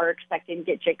they are expecting to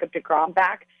get Jacob deGrom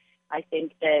back. I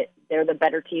think that they're the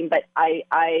better team, but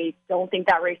I don't think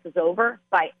that race is over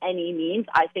by any means.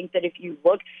 I think that if you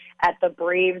look at the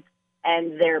Braves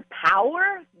and their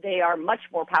power, they are much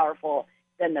more powerful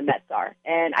than the Mets are.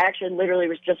 And I actually literally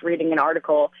was just reading an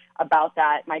article about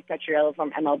that, Mike Petriello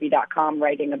from MLB.com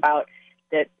writing about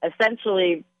that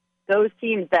essentially those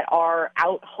teams that are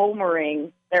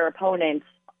out-homering their opponents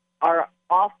are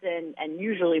often and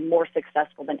usually more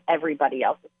successful than everybody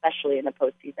else, especially in the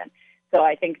postseason. So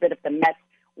I think that if the Mets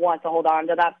want to hold on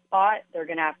to that spot, they're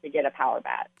going to have to get a power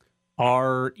bat.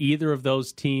 Are either of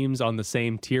those teams on the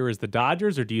same tier as the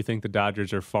Dodgers, or do you think the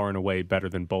Dodgers are far and away better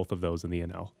than both of those in the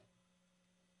NL?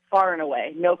 far and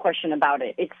away, no question about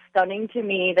it. It's stunning to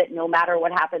me that no matter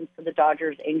what happens to the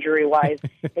Dodgers injury-wise,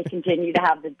 they continue to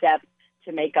have the depth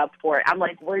to make up for it. I'm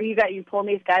like, where you pulling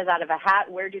these guys out of a hat?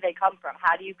 Where do they come from?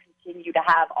 How do you continue to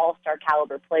have all-star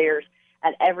caliber players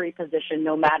at every position,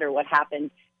 no matter what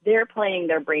happens? They're playing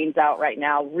their brains out right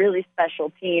now. Really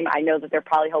special team. I know that they're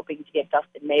probably hoping to get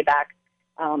Dustin May back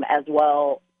as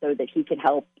well, so that he can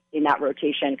help in that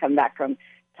rotation, come back from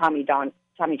Tommy John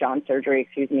surgery,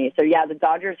 So, yeah, the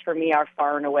Dodgers, for me, are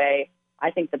far and away, I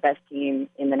think, the best team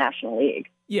in the National League.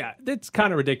 Yeah, it's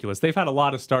kind of ridiculous. They've had a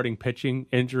lot of starting pitching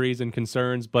injuries and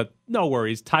concerns, but no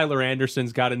worries. Tyler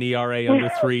Anderson's got an ERA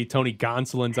under 3. Tony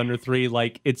Gonsolin's under 3.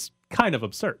 Like, it's kind of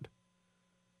absurd.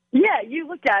 Yeah, you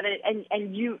look at it, and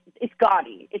it's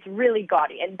gaudy. It's really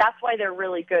gaudy, and that's why they're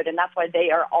really good, and that's why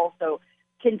they are also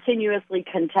continuously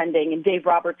contending, and Dave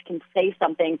Roberts can say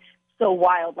something so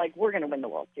wild, like, we're going to win the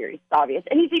World Series, it's obvious.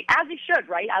 And as he should,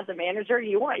 right? As a manager,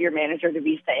 you want your manager to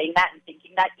be saying that and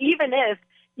thinking that, even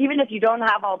if you don't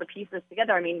have all the pieces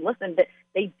together. I mean, listen,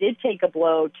 they did take a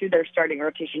blow to their starting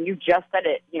rotation. You just said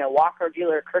it. Walker,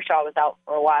 Buehler, Kershaw was out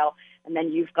for a while, and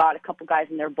then you've got a couple guys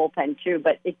in their bullpen too,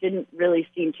 but it didn't really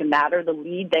seem to matter. The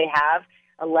lead they have,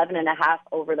 11.5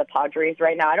 over the Padres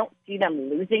right now, I don't see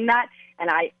them losing that, and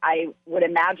I would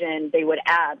imagine they would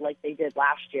add, like they did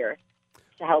last year,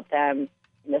 to help them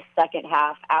in the second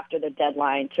half after the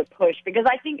deadline to push, because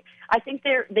I think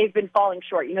they've been falling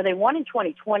short. They won in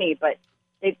 2020, but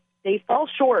they fall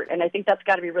short, and I think that's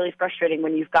got to be really frustrating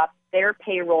when you've got their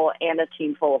payroll and a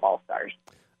team full of all-stars.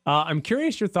 I'm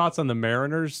curious your thoughts on the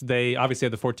Mariners. They obviously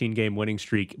have the 14-game winning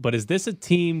streak, but is this a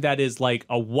team that is like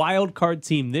a wild card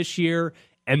team this year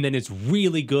and then it's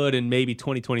really good in maybe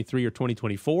 2023 or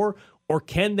 2024? Or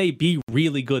can they be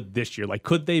really good this year? Like,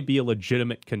 could they be a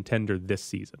legitimate contender this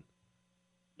season?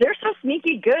 They're so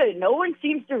sneaky good. No one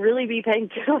seems to really be paying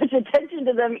too much attention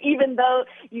to them, even though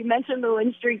you mentioned the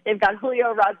win streak. They've got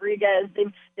Julio Rodriguez.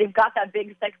 They've got that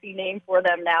big, sexy name for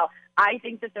them now. I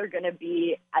think that they're going to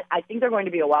be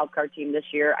a wild card team this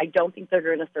year. I don't think they're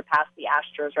going to surpass the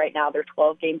Astros right now. They're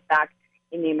 12 games back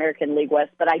in the American League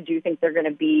West, but I do think they're going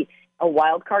to be a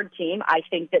wild card team. I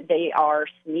think that they are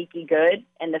sneaky good,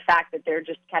 and the fact that they're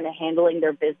just kind of handling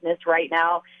their business right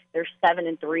now. They're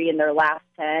 7-3 in their last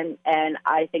 10, and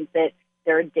I think that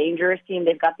they're a dangerous team.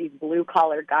 They've got these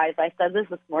blue-collar guys. I said this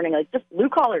morning, like, just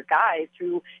blue-collar guys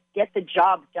who get the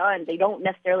job done. They don't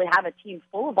necessarily have a team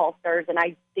full of all-stars, and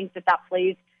I think that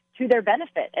plays to their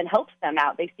benefit and helps them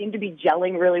out. They seem to be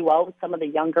gelling really well with some of the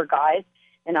younger guys,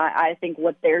 and I think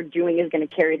what they're doing is going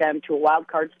to carry them to a wild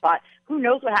card spot. Who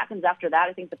knows what happens after that?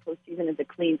 I think the postseason is a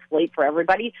clean slate for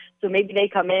everybody, so maybe they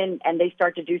come in and they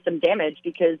start to do some damage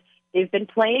because they've been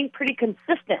playing pretty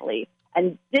consistently.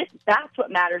 And that's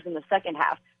what matters in the second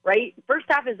half, right? First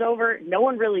half is over. No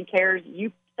one really cares.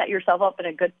 You set yourself up in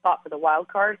a good spot for the wild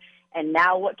card. And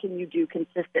now what can you do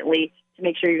consistently to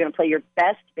make sure you're going to play your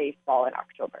best baseball in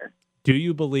October? Do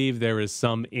you believe there is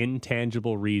some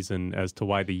intangible reason as to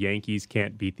why the Yankees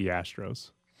can't beat the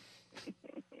Astros?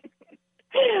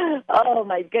 Oh,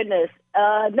 my goodness.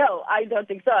 No, I don't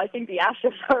think so. I think the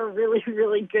Astros are a really,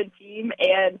 really good team.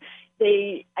 And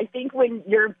I think when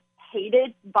you're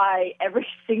hated by every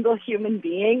single human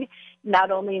being, not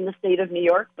only in the state of New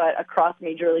York, but across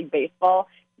Major League Baseball,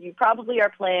 you probably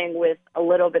are playing with a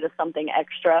little bit of something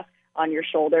extra on your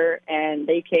shoulder. And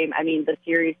the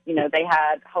series, they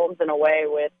had homes and away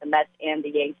with the Mets and the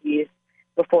Yankees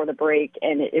before the break,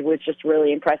 and it was just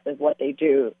really impressive what they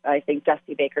do. I think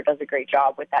Dusty Baker does a great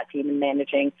job with that team and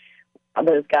managing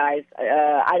those guys.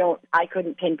 I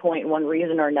couldn't pinpoint one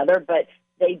reason or another, but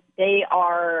they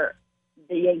are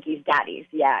the Yankees' daddies.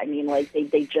 Yeah,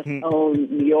 they just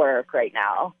own New York right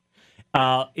now.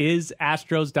 Is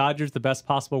Astros-Dodgers the best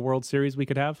possible World Series we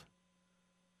could have?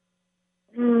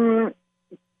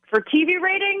 For TV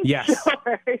ratings? Yes.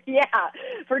 Sure. Yeah.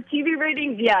 For TV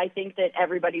ratings, yeah, I think that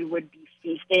everybody would be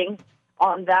feasting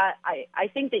on that. I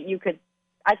think you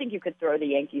could throw the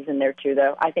Yankees in there too,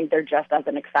 though. I think they're just as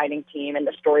an exciting team, and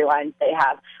the storylines they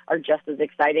have are just as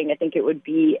exciting. I think it would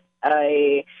be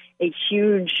a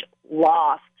huge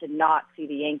loss to not see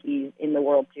the Yankees in the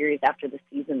World Series after the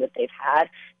season that they've had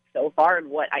so far, and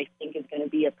what I think is going to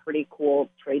be a pretty cool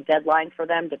trade deadline for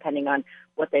them, depending on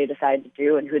what they decide to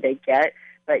do and who they get.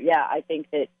 But yeah, I think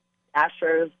that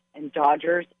Astros and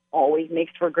Dodgers always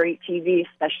makes for great TV,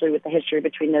 especially with the history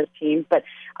between those teams. But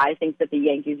I think that the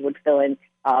Yankees would fill in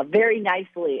very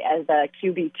nicely as a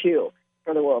QB2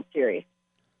 for the World Series.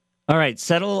 All right,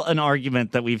 settle an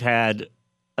argument that we've had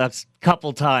a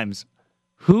couple times.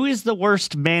 Who is the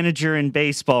worst manager in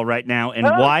baseball right now, and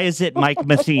why is it Mike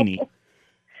Matheny?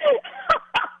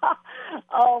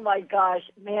 Oh my gosh,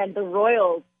 man, the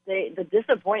Royals, the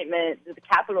disappointment, the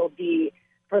capital D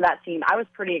for that team. I was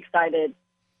pretty excited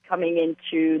coming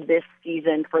into this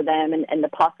season for them and the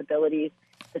possibilities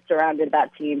that surrounded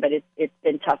that team, but it's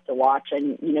been tough to watch.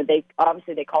 And, they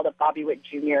called up Bobby Witt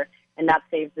Jr., and that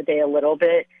saves the day a little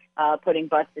bit, putting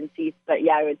butts in seats. But,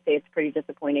 yeah, I would say it's pretty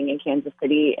disappointing in Kansas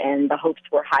City, and the hopes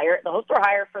were higher. The hopes were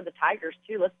higher for the Tigers,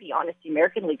 too. Let's be honest. The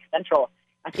American League Central,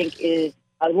 I think, is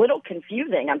a little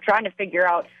confusing. I'm trying to figure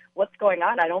out what's going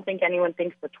on. I don't think anyone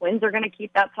thinks the Twins are going to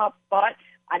keep that top spot.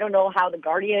 I don't know how the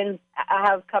Guardians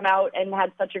have come out and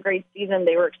had such a great season.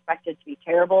 They were expected to be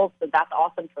terrible, so that's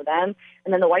awesome for them.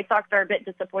 And then the White Sox are a bit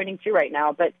disappointing too right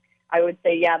now. But I would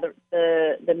say, yeah,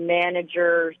 the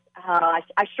managers. I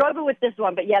struggle with this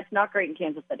one, but yeah, it's not great in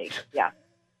Kansas City. Yeah.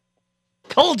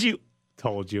 Told you.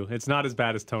 It's not as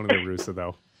bad as Tony La Russa,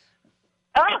 though.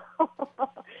 Oh,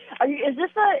 is this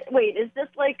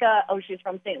like she's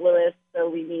from St. Louis, so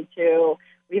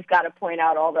we've got to point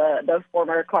out all the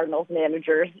former Cardinals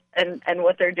managers and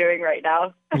what they're doing right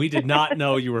now. We did not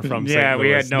know you were from St. Yeah, Louis. we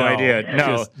had no idea.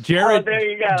 No. Jared, there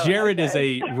you go. Jared is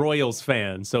a Royals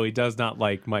fan, so he does not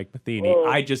like Mike Matheny. Oh.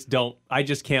 I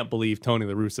just can't believe Tony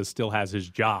La Russa still has his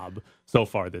job so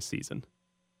far this season.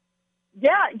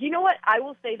 Yeah, you know what? I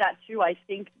will say that too. I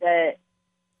think that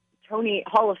Tony,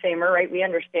 Hall of Famer, right? We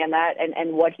understand that,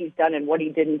 and what he's done and what he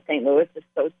did in St. Louis is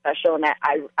so special, and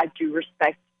I do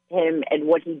respect him and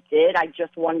what he did. I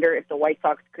just wonder if the White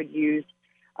Sox could use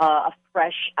a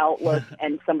fresh outlook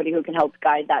and somebody who can help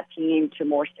guide that team to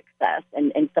more success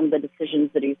and some of the decisions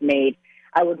that he's made.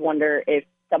 I would wonder if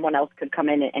someone else could come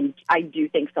in, and I do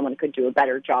think someone could do a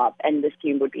better job, and this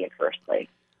team would be in first place.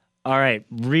 All right,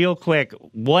 real quick,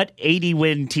 what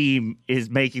 80-win team is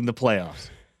making the playoffs?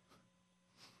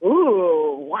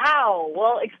 Ooh, wow.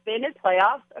 Well, expanded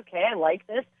playoffs. Okay, I like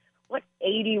this. What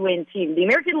 80-win team? The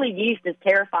American League East is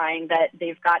terrifying that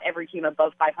they've got every team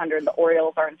above 500. The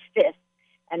Orioles are in fifth,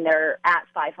 and they're at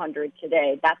 500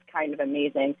 today. That's kind of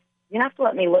amazing. You have to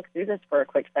let me look through this for a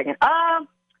quick second. I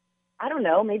don't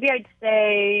know. Maybe I'd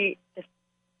say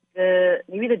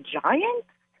maybe the Giants?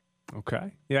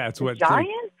 Okay. Yeah, it's what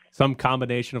Giants? Some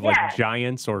combination of like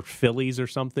Giants or Phillies or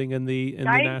something in the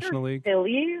National League.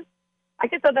 Phillies. I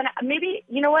guess so. Then maybe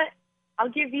you know what? I'll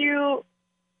give you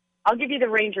the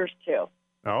Rangers too.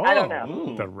 Oh, I don't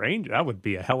know. The Rangers. That would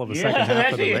be a hell of a second half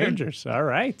for the Rangers. All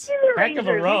right. Heck of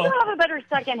a row. We'll have a better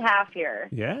second half here.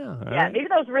 Yeah. Right. Maybe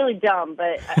that was really dumb,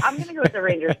 but I'm going to go with the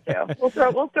Rangers too. We'll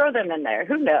throw them in there.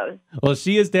 Who knows? Well,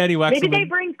 she is Danny Wexelman. Maybe they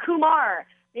bring Kumar.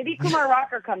 Maybe Kumar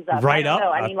Rocker comes up. Right I don't up.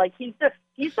 know. I mean, like he's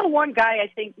the one guy I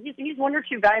think he's one or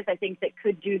two guys I think that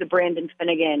could do the Brandon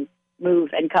Finnegan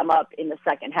move and come up in the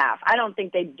second half. I don't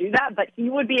think they'd do that, but he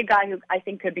would be a guy who I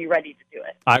think could be ready to do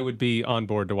it. I would be on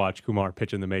board to watch Kumar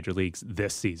pitch in the major leagues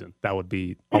this season. That would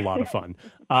be a lot of fun.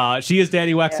 She is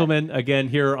Danny Wexelman, again,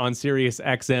 here on Sirius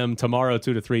XM tomorrow,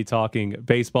 2 to 3, talking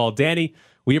baseball. Danny,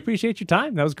 we appreciate your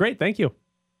time. That was great. Thank you.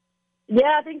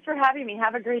 Yeah, thanks for having me.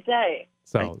 Have a great day.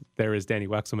 So there is Danny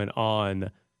Wexelman on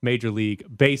Major League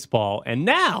Baseball. And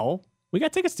now we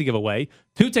got tickets to give away.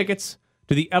 2 tickets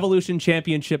to the Evolution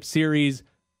Championship Series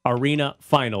Arena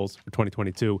Finals for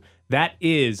 2022. That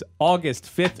is August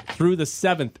 5th through the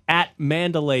 7th at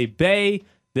Mandalay Bay.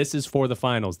 This is for the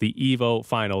finals, the EVO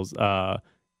Finals.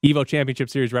 EVO Championship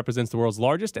Series represents the world's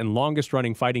largest and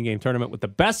longest-running fighting game tournament with the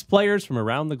best players from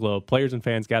around the globe. Players and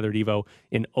fans gather at EVO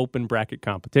in open bracket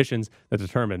competitions that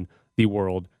determine the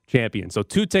world champion. So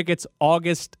 2 tickets,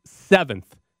 August 7th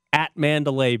at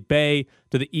Mandalay Bay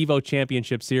to the EVO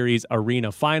Championship Series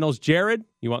Arena Finals. Jared,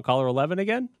 you want caller 11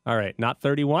 again? All right, not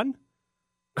 31.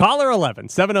 Caller 11,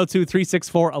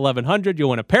 702-364-1100. You'll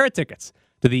win a pair of tickets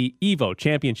to the EVO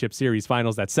Championship Series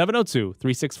Finals. That's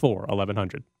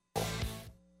 702-364-1100.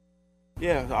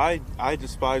 Yeah, I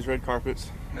despise red carpets.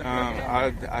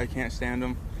 I can't stand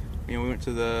them. You know, we went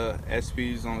to the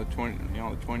ESPYs on the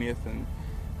 20th, and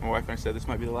my wife and I said this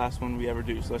might be the last one we ever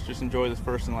do. So let's just enjoy this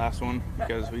first and last one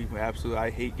because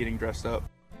I hate getting dressed up.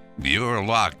 You're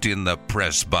locked in the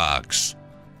press box.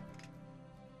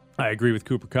 I agree with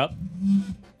Cooper Kupp.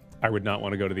 I would not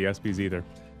want to go to the ESPYs either.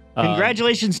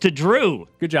 Congratulations to Drew.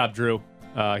 Good job, Drew.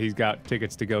 He's got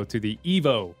tickets to go to the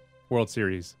EVO World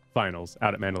Series Finals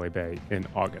out at Mandalay Bay in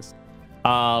August.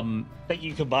 Bet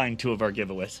you combine 2 of our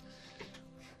giveaways.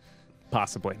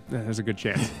 Possibly. There's a good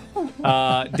chance.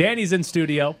 Danny's in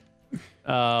studio.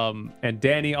 And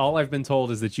Danny, all I've been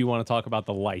told is that you want to talk about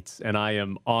the lights, and I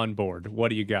am on board. What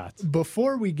do you got?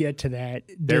 Before we get to that,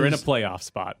 they're in a playoff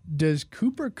spot. Does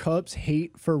Cooper Kupp's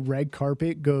hate for red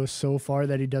carpet go so far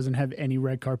that he doesn't have any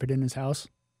red carpet in his house?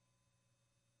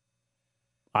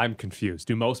 I'm confused.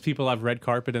 Do most people have red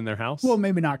carpet in their house? Well,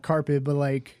 maybe not carpet, but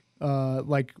like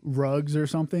rugs or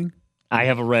something. I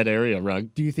have a red area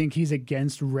rug. Do you think he's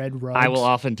against red rugs? I will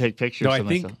often take pictures. No, of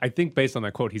myself. I think based on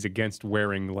that quote, he's against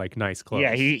wearing like nice clothes.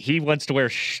 Yeah, he wants to wear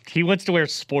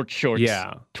sports shorts.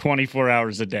 Yeah. 24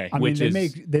 hours a day. I mean,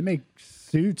 they make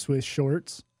suits with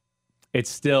shorts. It's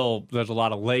still, there's a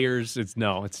lot of layers. It's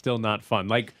still not fun.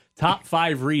 Like, top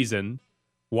 5 reason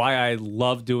why I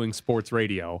love doing sports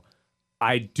radio.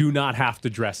 I do not have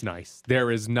to dress nice. There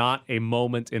is not a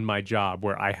moment in my job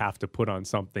where I have to put on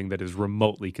something that is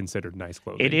remotely considered nice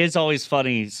clothing. It is always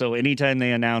funny. So anytime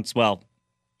they announce,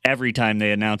 every time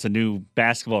they announce a new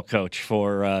basketball coach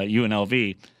for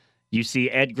UNLV, you see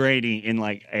Ed Grady in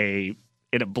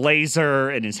a blazer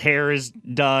and his hair is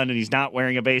done and he's not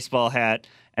wearing a baseball hat.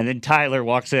 And then Tyler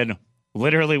walks in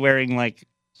literally wearing like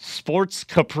sports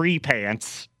capri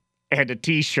pants and a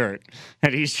t-shirt.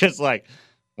 And he's just like,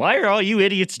 why are all you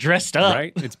idiots dressed up?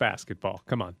 Right? It's basketball.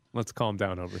 Come on. Let's calm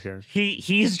down over here.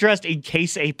 He's dressed in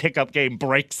case a pickup game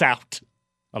breaks out.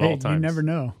 At all times. You never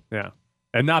know. Yeah.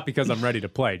 And not because I'm ready to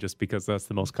play, just because that's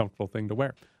the most comfortable thing to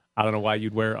wear. I don't know why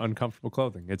you'd wear uncomfortable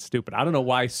clothing. It's stupid. I don't know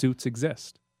why suits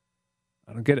exist.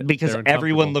 I don't get it. Because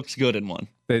everyone looks good in one.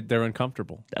 They're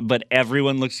uncomfortable. But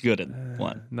everyone looks good in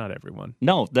one. Not everyone.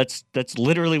 No, that's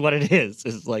literally what it is.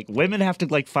 It's like women have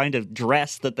to find a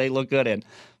dress that they look good in.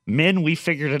 Men, we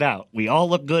figured it out. We all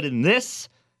look good in this,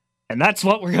 and that's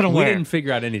what we're going to wear. We didn't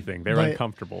figure out anything. They're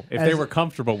uncomfortable. If they were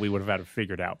comfortable, we would have had it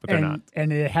figured out, but they're not.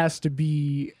 And it has to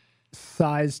be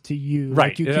sized to you. Right.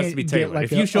 Like you it has to be tailored.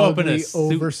 If you show up in a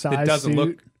suit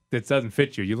that doesn't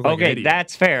fit you, you look like an idiot.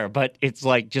 That's fair, but it's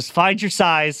like just find your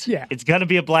size. Yeah. It's going to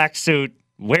be a black suit.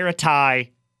 Wear a tie.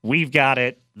 We've got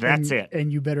it. That's it.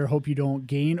 And you better hope you don't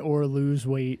gain or lose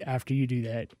weight after you do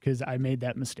that, because I made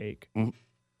that mistake.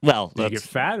 Well, did you get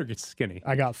fat or get skinny?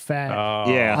 I got fat.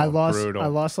 Oh, yeah. I brutal.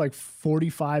 lost like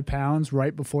 45 pounds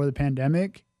right before the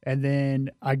pandemic, and then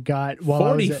I got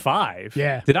 45.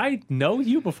 Yeah. Did I know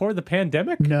you before the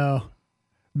pandemic? No.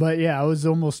 But yeah, I was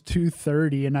almost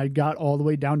 230, and I got all the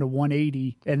way down to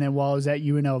 180. And then while I was at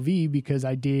UNLV, because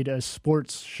I did a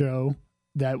sports show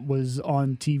that was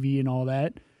on TV and all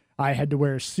that, I had to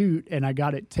wear a suit, and I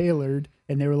got it tailored.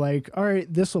 And they were like, all right,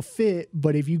 this will fit,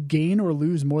 but if you gain or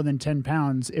lose more than 10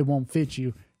 pounds, it won't fit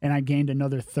you. And I gained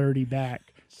another 30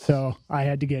 back. So I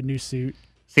had to get a new suit.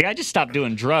 See, I just stopped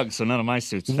doing drugs, so none of my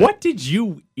suits fit. What did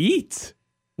you eat?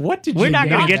 We're not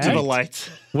going to get to the lights.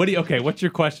 What's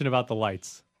your question about the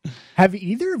lights? Have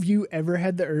either of you ever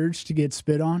had the urge to get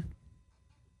spit on?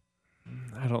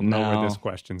 I don't know where this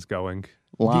question's going.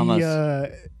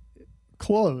 Llamas.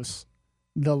 Close.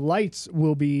 The lights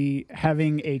will be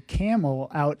having a camel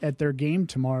out at their game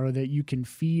tomorrow that you can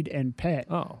feed and pet.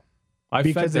 Oh, I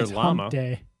fed their it's llama. Hump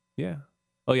Day. Yeah.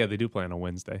 Oh, yeah, they do play on a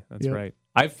Wednesday. That's Yep. right.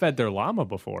 I've fed their llama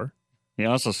before. You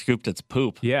also scooped its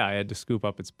poop. Yeah, I had to scoop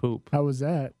up its poop. How was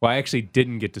that? Well, I actually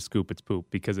didn't get to scoop its poop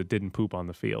because it didn't poop on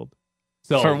the field.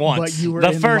 So For once. But you were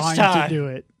the in first line time. to do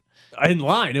it. in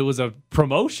line, it was a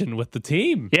promotion with the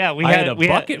team. Yeah, we I had a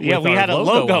bucket. we with had our a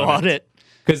logo on it.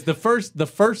 Because the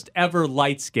first ever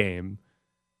lights game,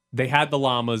 they had the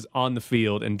llamas on the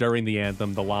field, and during the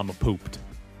anthem, the llama pooped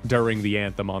during the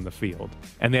anthem on the field,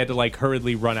 and they had to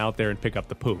hurriedly run out there and pick up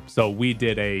the poop. So we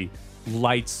did a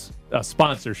lights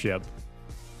sponsorship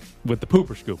with the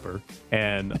pooper scooper,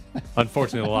 and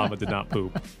unfortunately, the llama did not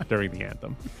poop during the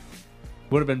anthem.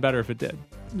 Would have been better if it did,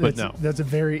 but no. That's a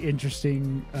very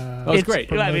interesting. It's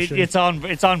great. I mean, it's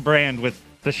on brand with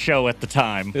the show at the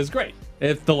time. It was great.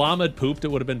 If the llama had pooped,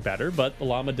 it would have been better, but the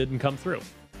llama didn't come through.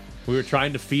 We were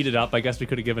trying to feed it up. I guess we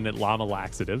could have given it llama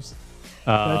laxatives.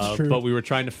 That's true. But we were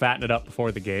trying to fatten it up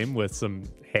before the game with some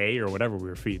hay or whatever we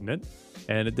were feeding it,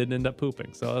 and it didn't end up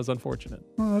pooping. So that was unfortunate.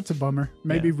 Well, that's a bummer.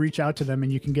 Maybe reach out to them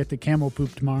and you can get the camel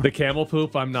poop tomorrow. The camel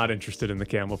poop? I'm not interested in the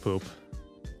camel poop.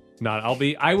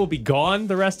 I will be gone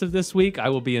the rest of this week. I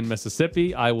will be in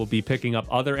Mississippi. I will be picking up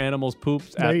other animals'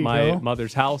 poops at my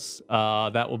mother's house.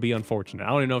 That will be unfortunate. I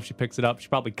don't even know if she picks it up. She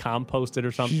probably compost it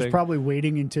or something. She's probably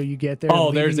waiting until you get there.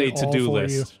 Oh, there's a leaving it all to-do for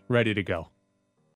list you. ready to go.